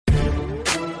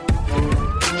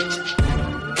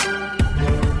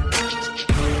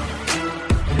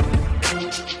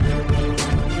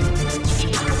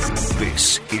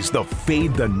the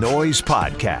Fade the Noise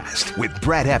podcast with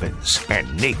Brad Evans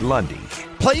and Nate Lundy.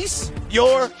 Place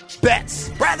your bets.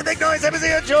 Brad the Big Noise Evans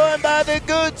here, joined by the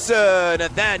good sir,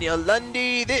 Nathaniel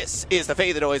Lundy. This is the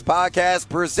Fade the Noise podcast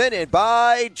presented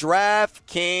by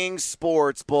DraftKings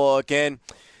Sportsbook. And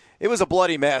it was a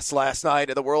bloody mess last night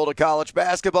in the world of college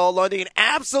basketball, Lundy. An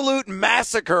absolute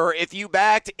massacre if you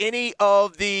backed any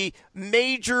of the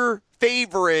major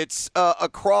favorites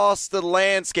across the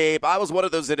landscape. I was one of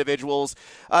those individuals,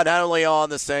 not only on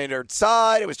the standard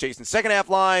side, I was chasing second half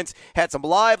lines, had some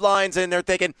live lines in there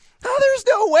thinking, there's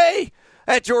no way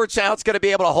that Georgetown's going to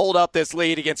be able to hold up this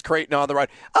lead against Creighton on the road.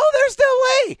 There's no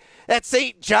way that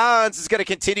St. John's is going to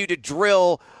continue to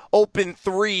drill open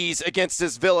threes against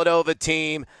this Villanova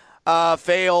team.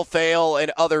 Fail,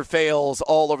 and other fails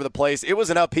all over the place. It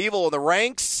was an upheaval in the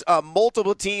ranks,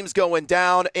 multiple teams going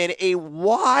down in a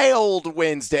wild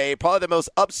Wednesday, probably the most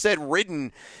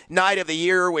upset-ridden night of the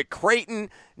year with Creighton,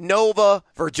 Nova,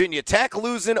 Virginia Tech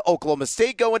losing, Oklahoma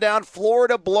State going down,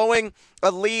 Florida blowing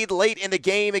a lead late in the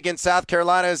game against South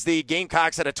Carolina as the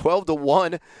Gamecocks had a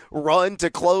 12-1 run to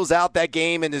close out that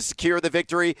game and to secure the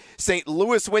victory. St.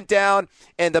 Louis went down,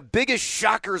 and the biggest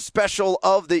shocker special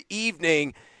of the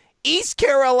evening, East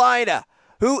Carolina,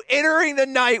 who entering the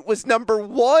night was number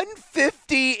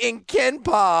 150 in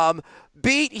KenPom,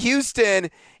 beat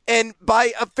Houston, and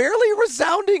by a fairly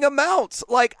resounding amount.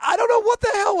 I don't know what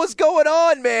the hell was going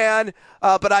on, man.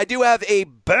 But I do have a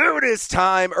bonus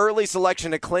time early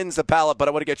selection to cleanse the palate, but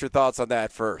I want to get your thoughts on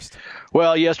that first.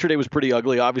 Well, yesterday was pretty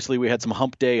ugly. Obviously, we had some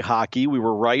hump day hockey. We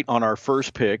were right on our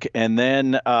first pick, and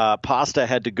then Pasta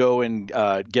had to go and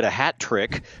get a hat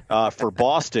trick for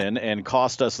Boston and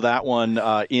cost us that one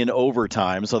in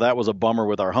overtime. So that was a bummer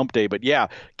with our hump day. But, yeah,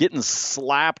 getting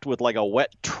slapped with like a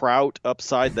wet trout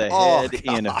upside the head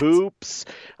in hoops,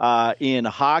 in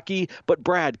hockey. But,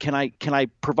 Brad, can I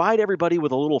provide everybody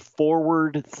with a little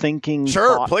forward-thinking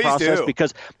thought process? Do.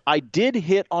 Because I did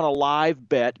hit on a live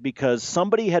bet because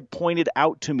somebody had pointed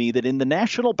out to me that in the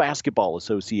National Basketball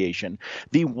Association,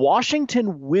 the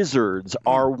Washington Wizards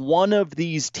are one of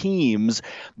these teams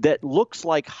that looks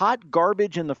like hot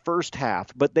garbage in the first half,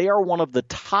 but they are one of the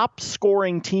top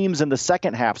scoring teams in the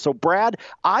second half. So, Brad,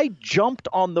 I jumped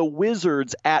on the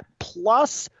Wizards at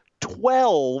plus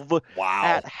 12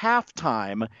 at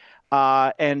halftime.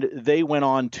 And they went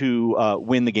on to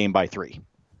win the game by 3.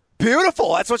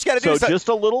 Beautiful. That's what you got to do. So just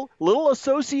a little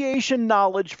association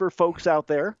knowledge for folks out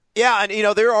there. Yeah, and,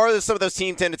 there are some of those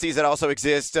team tendencies that also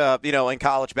exist, in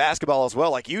college basketball as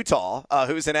well, like Utah,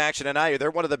 who's in action tonight. They're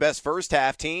one of the best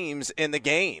first-half teams in the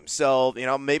game. So,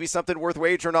 maybe something worth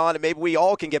wagering on, and maybe we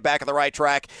all can get back on the right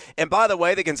track. And by the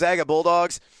way, the Gonzaga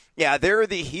Bulldogs, they're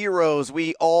the heroes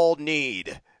we all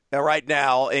need right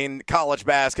now in college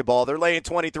basketball. They're laying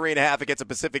 23.5 against a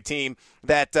Pacific team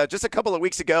that just a couple of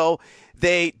weeks ago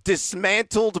they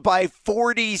dismantled by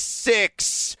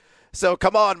 46. So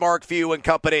come on, Mark Few and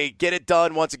company, get it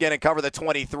done once again and cover the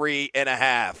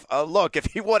 23.5. Look,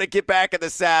 if you want to get back in the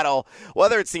saddle,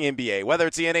 whether it's the NBA, whether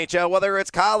it's the NHL, whether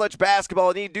it's college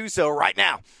basketball, you need to do so right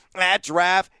now at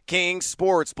DraftKings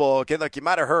Sportsbook. And look, you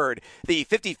might have heard the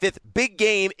 55th big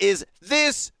game is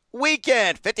this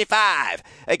weekend, 55.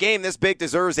 A game this big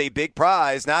deserves a big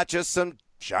prize, not just some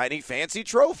shiny, fancy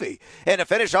trophy. And to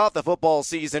finish off the football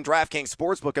season, DraftKings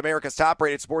Sportsbook, America's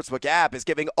top-rated sportsbook app, is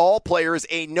giving all players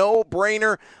a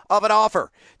no-brainer of an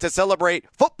offer. To celebrate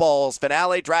football's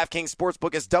finale, DraftKings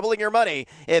Sportsbook is doubling your money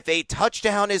if a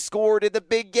touchdown is scored in the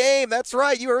big game. That's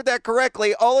right, you heard that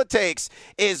correctly. All it takes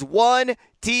is one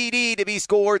TD to be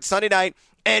scored Sunday night,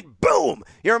 and boom,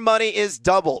 your money is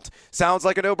doubled. Sounds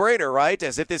like a no-brainer, right?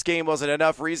 As if this game wasn't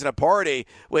enough reason to party.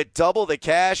 With double the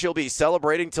cash, you'll be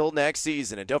celebrating till next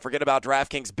season. And don't forget about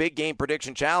DraftKings Big Game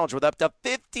Prediction Challenge with up to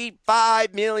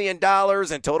 $55 million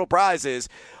in total prizes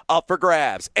up for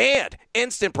grabs. And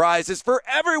instant prizes for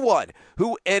everyone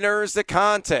who enters the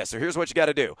contest. So here's what you got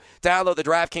to do. Download the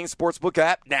DraftKings Sportsbook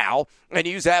app now and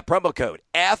use that promo code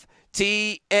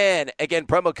FTN. Again,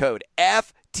 promo code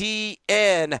FTN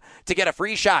to get a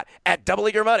free shot at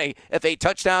doubling your money if a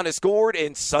touchdown is scored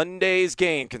in Sunday's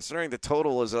game. Considering the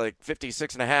total is like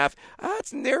 56.5,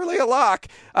 it's nearly a lock.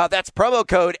 That's promo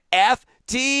code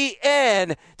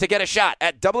FTN to get a shot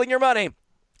at doubling your money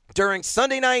during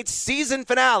Sunday night's season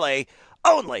finale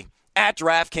only at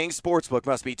DraftKings Sportsbook.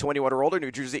 Must be 21 or older,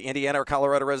 New Jersey, Indiana, or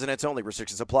Colorado residents only.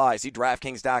 Restrictions apply. See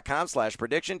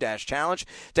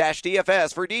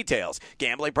DraftKings.com/prediction-challenge-DFS for details.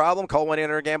 Gambling problem? Call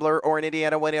 1-800-GAMBLER or in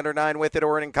Indiana 1-800-9 with it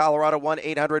or in Colorado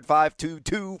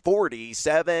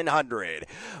 1-800-522-4700.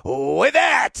 With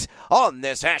that, on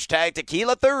this hashtag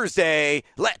Tequila Thursday,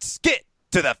 let's get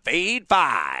to the Fade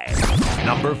 5.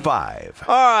 Number 5.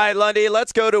 All right, Lundy,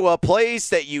 let's go to a place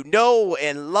that you know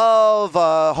and love.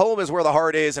 Home is where the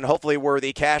heart is, and hopefully where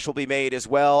the cash will be made as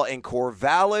well, in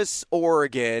Corvallis,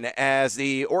 Oregon, as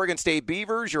the Oregon State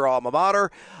Beavers, your alma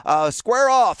mater, square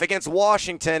off against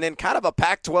Washington in kind of a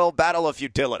Pac-12 battle of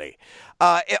futility.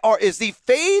 Is the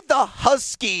Fade the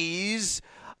Huskies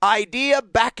idea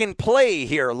back in play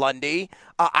here, Lundy?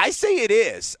 I say it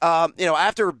is.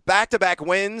 After back-to-back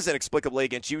wins, inexplicably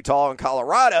against Utah and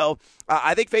Colorado,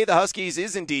 I think Fade the Huskies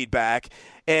is indeed back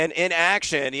and in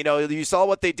action. You saw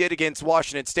what they did against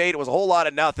Washington State. It was a whole lot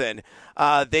of nothing.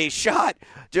 They shot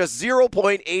just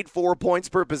 0.84 points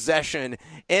per possession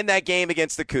in that game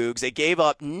against the Cougs. They gave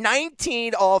up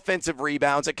 19 offensive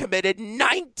rebounds and committed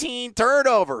 19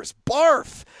 turnovers.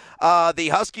 Barf! The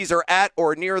Huskies are at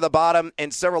or near the bottom in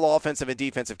several offensive and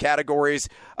defensive categories,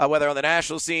 whether on the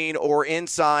national scene or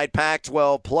inside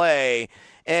Pac-12 play.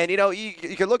 And, you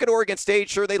can look at Oregon State.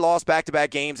 Sure, they lost back-to-back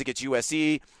games against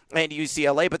USC and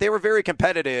UCLA, but they were very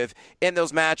competitive in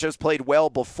those matchups, played well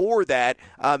before that,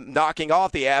 knocking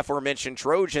off the aforementioned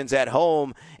Trojans at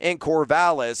home in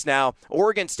Corvallis. Now,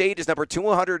 Oregon State is number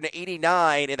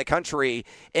 289 in the country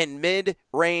in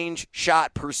mid-range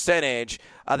shot percentage.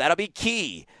 That'll be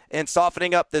key in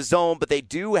softening up the zone, but they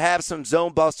do have some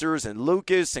zone busters, and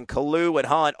Lucas and Kalu and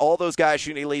Hunt, all those guys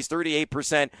shooting at least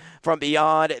 38% from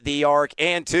beyond the arc.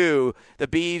 And two, the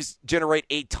Beavs generate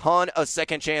a ton of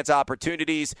second chance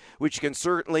opportunities, which you can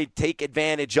certainly take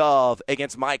advantage of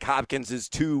against Mike Hopkins'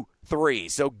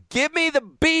 2-3. So give me the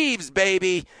Beavs,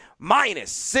 baby,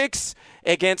 -6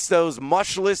 against those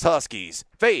mushless Huskies.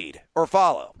 Fade or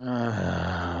follow?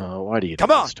 Why do you do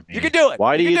Come on, this to me? you can do it.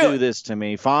 Why do you do it. this to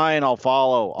me? Fine, I'll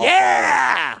follow.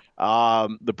 Yeah!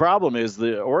 The problem is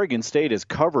the Oregon State has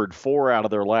covered 4 out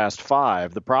of their last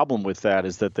 5. The problem with that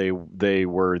is that they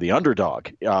were the underdog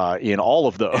in all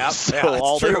of those. Yep, so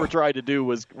all true. they were trying to do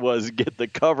was get the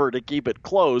cover to keep it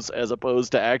close, as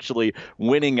opposed to actually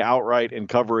winning outright and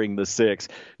covering the 6.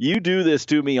 You do this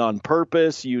to me on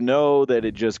purpose. You know that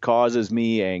it just causes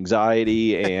me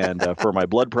anxiety and for my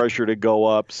blood pressure to go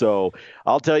up. So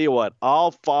I'll tell you what,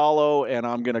 I'll follow, and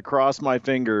I'm going to cross my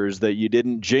fingers that you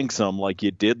didn't jinx them like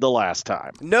you did the last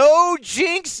time. No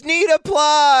jinx need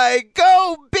apply.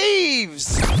 Go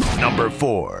Beavs! Number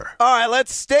 4. All right,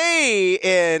 let's stay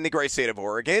in the great state of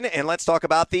Oregon, and let's talk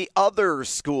about the other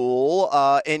school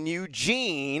in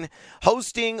Eugene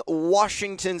hosting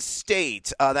Washington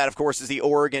State. That, of course, is the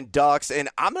Oregon Ducks, and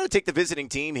I'm going to take the visiting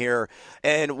team here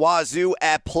and Wazoo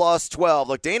at +12.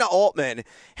 Look, Dana Altman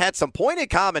had some pointed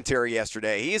commentary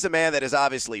yesterday. He is a man that is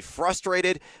obviously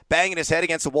frustrated, banging his head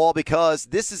against the wall, because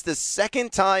this is the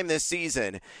second time this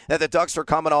season that the Ducks are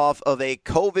coming off of a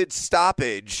COVID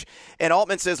stoppage. And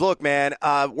Altman says, look, man,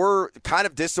 we're kind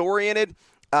of disoriented.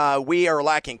 We are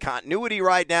lacking continuity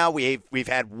right now. We've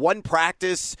had one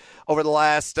practice over the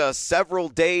last several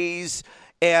days,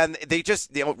 and they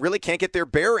just really can't get their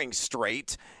bearings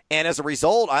straight. And as a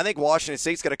result, I think Washington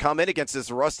State's going to come in against this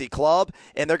rusty club,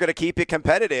 and they're going to keep it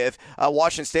competitive.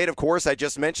 Washington State, of course, I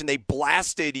just mentioned, they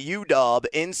blasted UW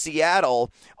in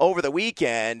Seattle over the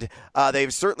weekend.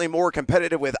 They've certainly more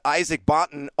competitive with Isaac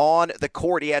Bonton on the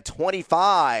court. He had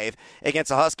 25 against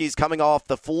the Huskies coming off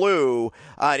the flu.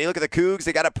 And you look at the Cougs,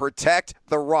 they got to protect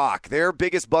the rock. Their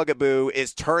biggest bugaboo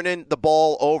is turning the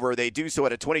ball over. They do so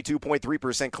at a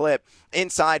 22.3% clip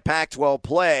inside Pac-12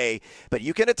 play. But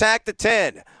you can attack the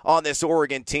 10 on this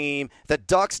Oregon team. The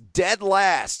Ducks dead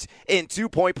last in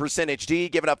 2-point percentage D,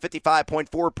 giving up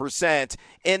 55.4%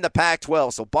 in the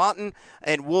Pac-12. So Bonton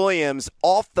and Williams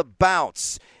off the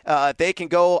bounce. If they can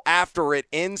go after it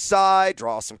inside,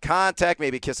 draw some contact,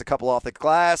 maybe kiss a couple off the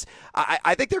glass,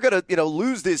 I think they're going to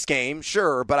lose this game,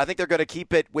 sure, but I think they're going to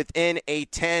keep it within a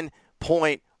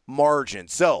 10-point margin.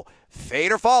 So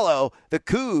fade or follow the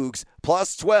Cougs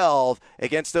 +12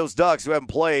 against those Ducks who haven't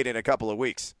played in a couple of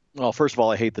weeks. Well, first of all,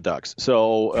 I hate the Ducks,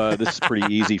 so this is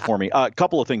pretty easy for me. A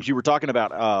couple of things. You were talking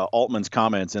about Altman's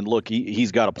comments, and look,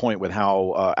 he's got a point with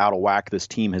how out of whack this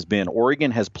team has been.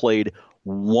 Oregon has played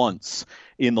once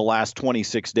in the last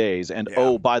 26 days. And,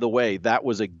 oh, by the way, that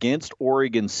was against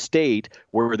Oregon State,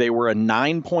 where they were a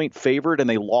 9-point favorite and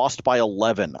they lost by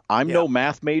 11. I'm no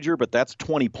math major, but that's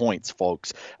 20 points,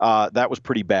 folks. That was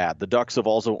pretty bad. The Ducks have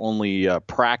also only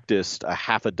practiced a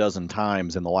half a dozen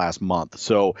times in the last month.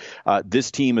 So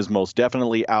this team is most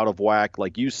definitely out of whack.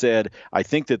 Like you said, I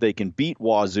think that they can beat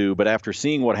Wazoo, but after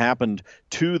seeing what happened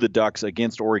to the Ducks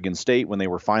against Oregon State when they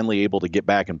were finally able to get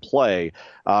back and play,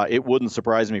 it wouldn't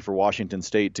surprise me for Washington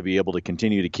State to be able to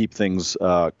continue to keep things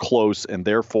close, and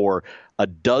therefore A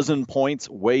dozen points,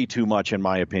 way too much in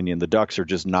my opinion. The Ducks are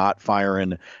just not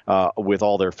firing with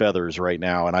all their feathers right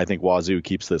now, and I think Wazoo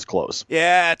keeps this close.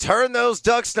 Yeah, turn those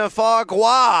Ducks to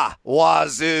Fagua,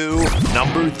 Wazoo.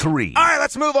 Number 3. All right,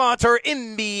 let's move on to our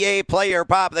NBA Player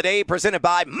Prop of the Day, presented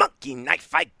by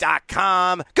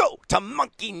MonkeyKnifeFight.com. Go to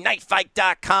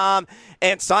MonkeyKnifeFight.com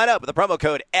and sign up with the promo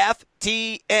code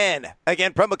FTN.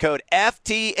 Again, promo code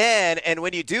FTN. And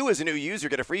when you do, as a new user,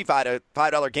 get a free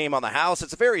 $5 game on the house.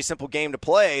 It's a very simple game to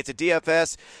play. It's a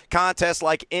DFS contest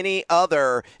like any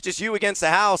other. Just you against the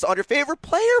house on your favorite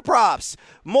player props.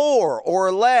 More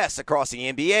or less across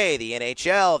the NBA, the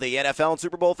NHL, the NFL, and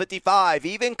Super Bowl 55,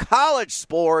 even college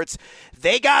sports.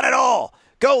 They got it all.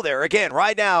 Go there again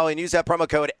right now and use that promo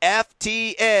code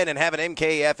FTN and have an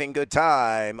MKFing good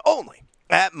time only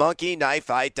at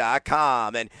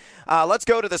MonkeyKnifeFight.com. And let's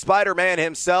go to the Spider-Man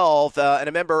himself and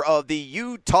a member of the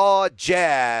Utah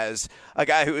Jazz, a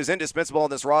guy who is indispensable on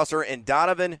this roster, and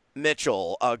Donovan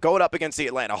Mitchell going up against the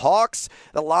Atlanta Hawks.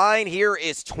 The line here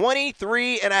is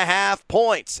 23.5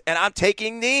 points, and I'm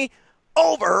taking the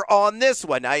over on this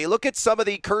one. Now, you look at some of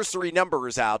the cursory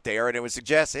numbers out there, and it would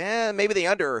suggest maybe the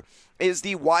under is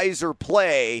the wiser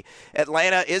play.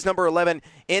 Atlanta is number 11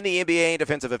 in the NBA in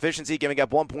defensive efficiency, giving up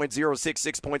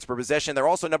 1.066 points per possession. They're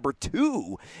also number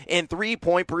 2 in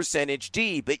three-point percentage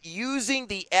D. But using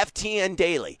the FTN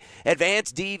Daily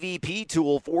Advanced DVP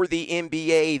tool for the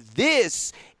NBA,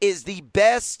 this is the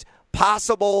best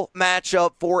possible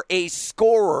matchup for a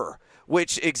scorer,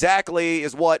 which exactly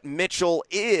is what Mitchell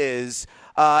is,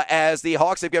 as the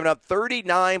Hawks have given up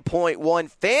 39.1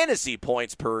 fantasy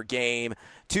points per game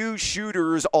to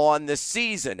shooters on the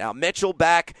season. Now, Mitchell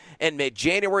back in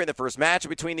mid-January in the first match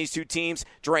between these two teams,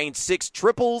 drained 6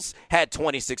 triples, had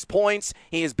 26 points.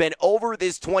 He has been over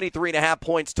this 23.5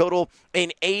 points total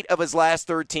in 8 of his last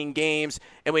 13 games.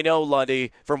 And we know,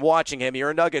 Lundy, from watching him,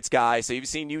 you're a Nuggets guy, so you've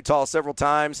seen Utah several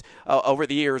times over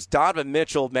the years. Donovan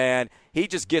Mitchell, man, he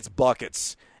just gets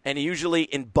buckets, and usually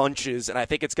in bunches, and I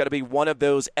think it's going to be one of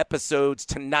those episodes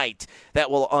tonight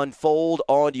that will unfold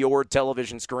on your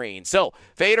television screen. So,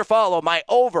 fade or follow my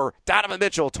over, Donovan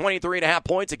Mitchell, 23.5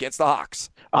 points against the Hawks.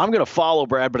 I'm going to follow,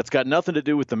 Brad, but it's got nothing to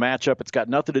do with the matchup. It's got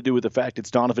nothing to do with the fact it's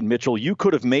Donovan Mitchell. You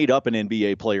could have made up an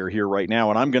NBA player here right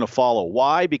now, and I'm going to follow.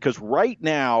 Why? Because right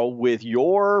now, with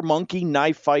your Monkey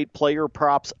Knife Fight player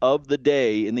props of the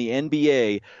day in the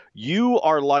NBA, you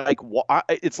are like,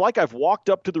 it's like I've walked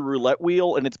up to the roulette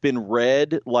wheel and it's been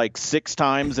red like 6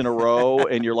 times in a row,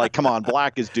 and you're like, come on,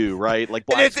 black is due, right? Like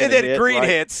black's and then hit, green right?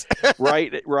 hits.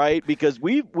 right, because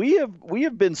we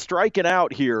have been striking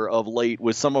out here of late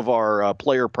with some of our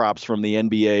player props from the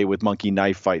NBA with Monkey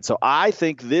Knife Fight. So I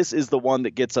think this is the one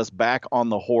that gets us back on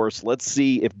the horse. Let's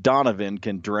see if Donovan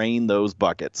can drain those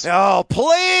buckets. Oh,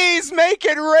 please make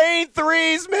it rain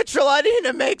threes, Mitchell. I need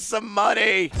to make some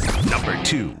money. Number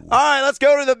 2. All right, let's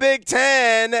go to the Big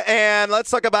Ten, and let's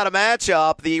talk about a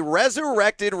matchup. The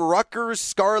resurrected Rutgers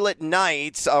Scarlet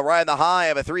Knights, riding the high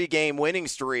of a 3-game winning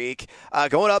streak,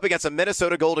 going up against the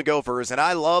Minnesota Golden Gophers, and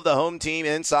I love the home team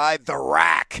inside the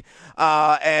rack.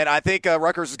 And I think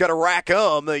Rutgers is going to rack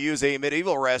them. They use a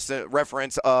medieval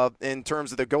reference in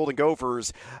terms of the Golden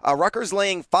Gophers. Rutgers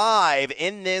laying 5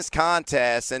 in this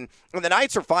contest, and the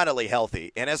Knights are finally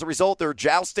healthy. And as a result, they're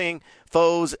jousting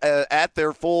foes at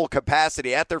their full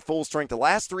capacity, at their full strength. The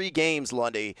last 3 games,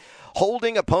 Lundy,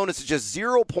 holding opponents to just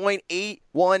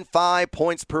 0.815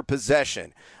 points per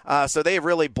possession. So they've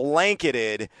really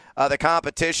blanketed the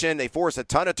competition. They force a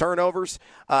ton of turnovers,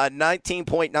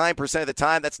 19.9% of the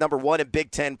time. That's number 1 in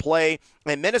Big Ten play.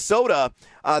 And Minnesota,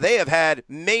 they have had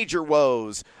major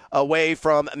woes away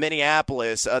from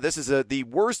Minneapolis. This is the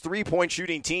worst three-point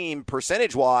shooting team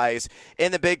percentage-wise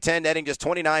in the Big Ten, netting just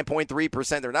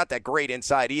 29.3%. They're not that great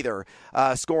inside either,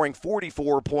 scoring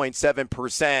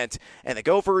 44.7%. And the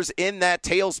Gophers in that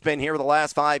tailspin here the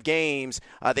last 5 games.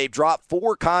 They've dropped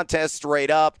 4 contests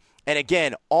straight up. And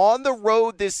again, on the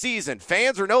road this season,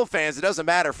 fans or no fans, it doesn't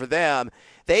matter for them.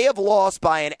 They have lost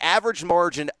by an average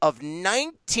margin of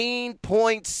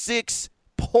 19.6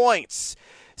 points.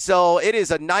 So it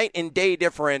is a night and day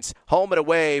difference, home and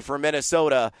away for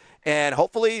Minnesota. And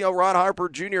hopefully, Ron Harper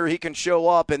Jr., he can show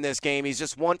up in this game. He's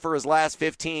just 1 for his last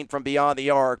 15 from beyond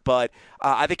the arc. But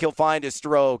I think he'll find his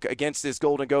stroke against this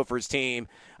Golden Gophers team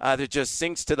that just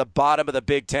sinks to the bottom of the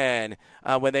Big Ten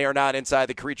when they are not inside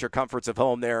the creature comforts of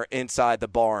home. They're inside the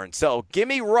barn. So give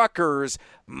me Rutgers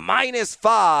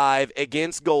 -5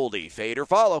 against Goldie. Fade or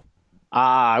follow.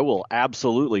 I will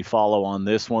absolutely follow on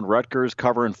this one. Rutgers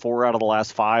covering 4 out of the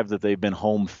last 5 that they've been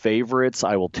home favorites.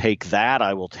 I will take that.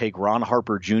 I will take Ron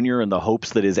Harper Jr. in the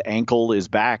hopes that his ankle is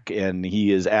back and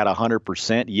he is at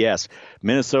 100%. Yes,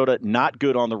 Minnesota, not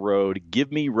good on the road.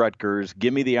 Give me Rutgers.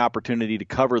 Give me the opportunity to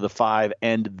cover the 5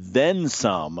 and then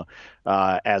some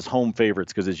as home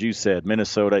favorites because, as you said,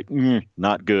 Minnesota,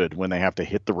 not good when they have to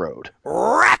hit the road.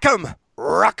 Rack 'em!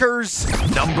 Rutgers.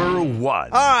 Number 1. All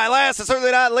right, last but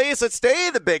certainly not least, let's stay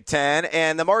in the Big Ten.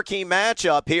 And the marquee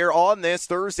matchup here on this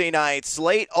Thursday night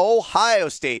slate, Ohio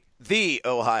State. The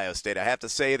Ohio State. I have to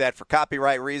say that for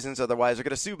copyright reasons, otherwise they're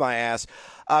going to sue my ass.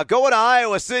 Going to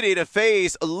Iowa City to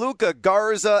face Luka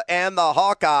Garza and the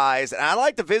Hawkeyes. And I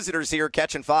like the visitors here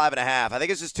catching 5.5. I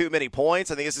think it's just too many points.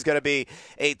 I think this is going to be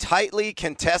a tightly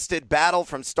contested battle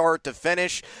from start to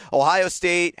finish. Ohio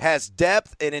State has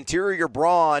depth and interior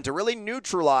brawn to really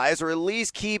neutralize or at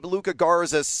least keep Luka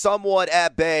Garza somewhat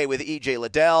at bay with E.J.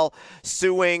 Liddell,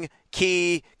 Suing,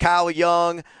 Key, Kyle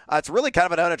Young. It's really kind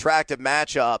of an unattractive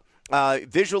matchup.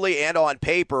 Visually and on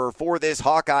paper for this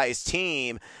Hawkeyes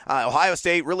team. Ohio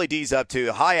State really D's up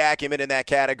to high acumen in that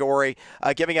category,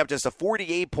 giving up just a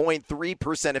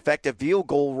 48.3% effective field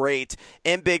goal rate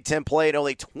in Big Ten play and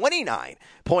only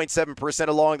 29.7%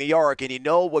 along the arc. And you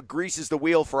know what greases the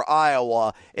wheel for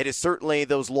Iowa? It is certainly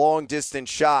those long-distance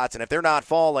shots. And if they're not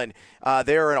falling,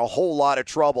 they're in a whole lot of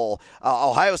trouble.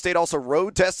 Ohio State also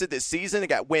road-tested this season. They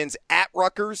got wins at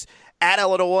Rutgers, at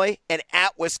Illinois, and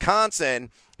at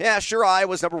Wisconsin. Yeah, sure,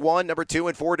 Iowa's number 1, number 2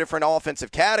 in 4 different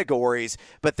offensive categories,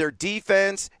 but their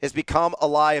defense has become a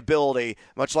liability,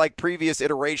 much like previous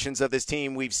iterations of this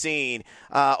team we've seen.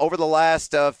 Over the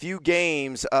last few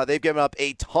games, they've given up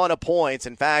a ton of points.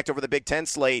 In fact, over the Big Ten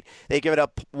slate, they've given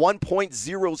up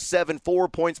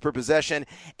 1.074 points per possession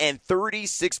and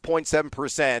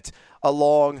 36.7%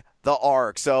 along the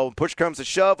arc. So push comes to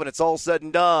shove when it's all said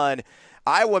and done.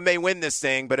 Iowa may win this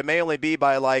thing, but it may only be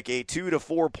by like a 2 to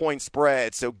 4 point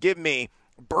spread. So give me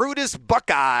Brutus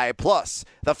Buckeye plus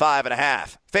the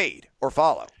 5.5. Fade or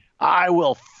follow? I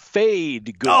will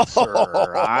fade, good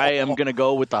sir. I am going to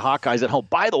go with the Hawkeyes at home.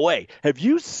 By the way, have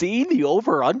you seen the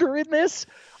over-under in this?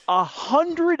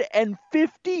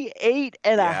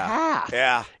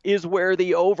 158.5 is where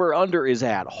the over-under is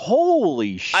at.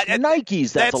 Holy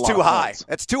shnikes, that's a lot too high. Points.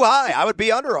 That's too high. I would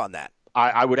be under on that.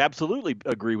 I would absolutely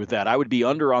agree with that. I would be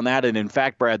under on that. And in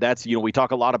fact, Brad, that's, we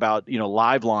talk a lot about,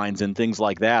 live lines and things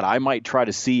like that. I might try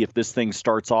to see if this thing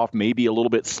starts off maybe a little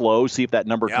bit slow, see if that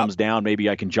number comes down. Maybe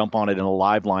I can jump on it in a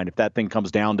live line. If that thing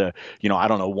comes down to, I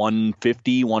don't know,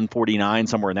 150, 149,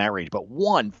 somewhere in that range, but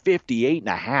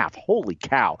 158.5. Holy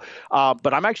cow.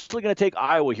 But I'm actually going to take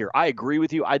Iowa here. I agree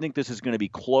with you. I think this is going to be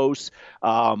close.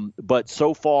 But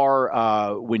so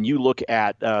far, when you look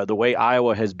at the way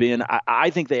Iowa has been, I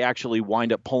think they actually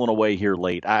wind up pulling away here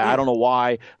late. I don't know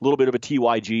why. A little bit of a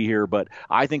TYG here, but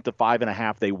I think the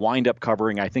 5.5 they wind up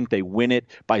covering. I think they win it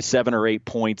by 7 or 8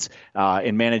 points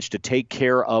and manage to take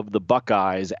care of the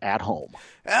Buckeyes at home.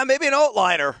 Maybe an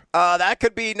outliner. That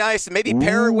could be nice. Maybe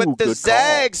pair it with the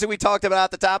Zags, who we talked about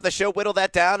at the top of the show. Whittle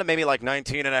that down to maybe like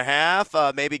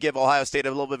 19.5. Maybe give Ohio State a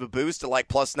little bit of a boost to like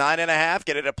plus 9.5.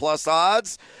 Get it at plus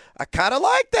odds. I kind of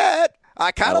like that.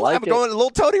 I'm going a little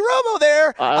Tony Romo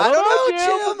there. I don't know,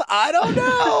 Jim. I don't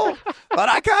know. But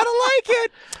I kind of like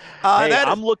it.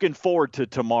 I'm looking forward to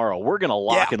tomorrow. We're going to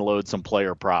lock and load some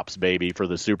player props, baby, for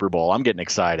the Super Bowl. I'm getting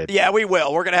excited. Yeah, we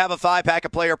will. We're going to have a 5-pack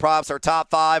of player props, our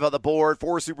top 5 on the board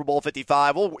for Super Bowl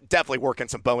 55. We'll definitely work in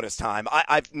some bonus time.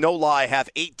 I no lie, have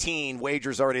 18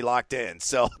 wagers already locked in.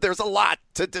 So there's a lot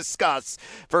to discuss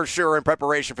for sure in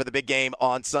preparation for the big game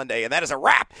on Sunday. And that is a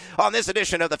wrap on this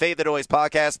edition of the Fade the Noise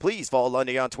podcast. Please follow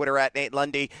Lundy on Twitter at Nate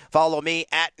Lundy. Follow me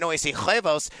at Noisy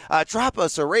Huevos. Drop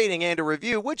us a rating and a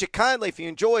review. Would you kindly, if you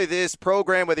enjoy this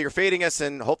program, whether you're fading us,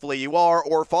 and hopefully you are,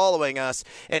 or following us,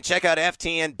 and check out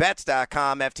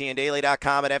ftnbets.com,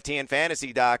 ftndaily.com, and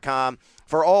ftnfantasy.com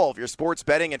for all of your sports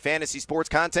betting and fantasy sports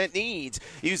content needs.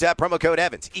 Use that promo code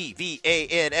Evans,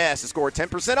 EVANS, to score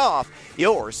 10% off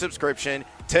your subscription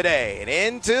today. And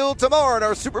until tomorrow in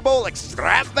our Super Bowl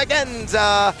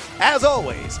extravaganza, as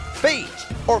always, fade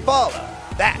or follow.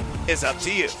 That is up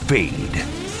to you. Fade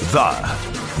the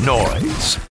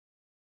Noise.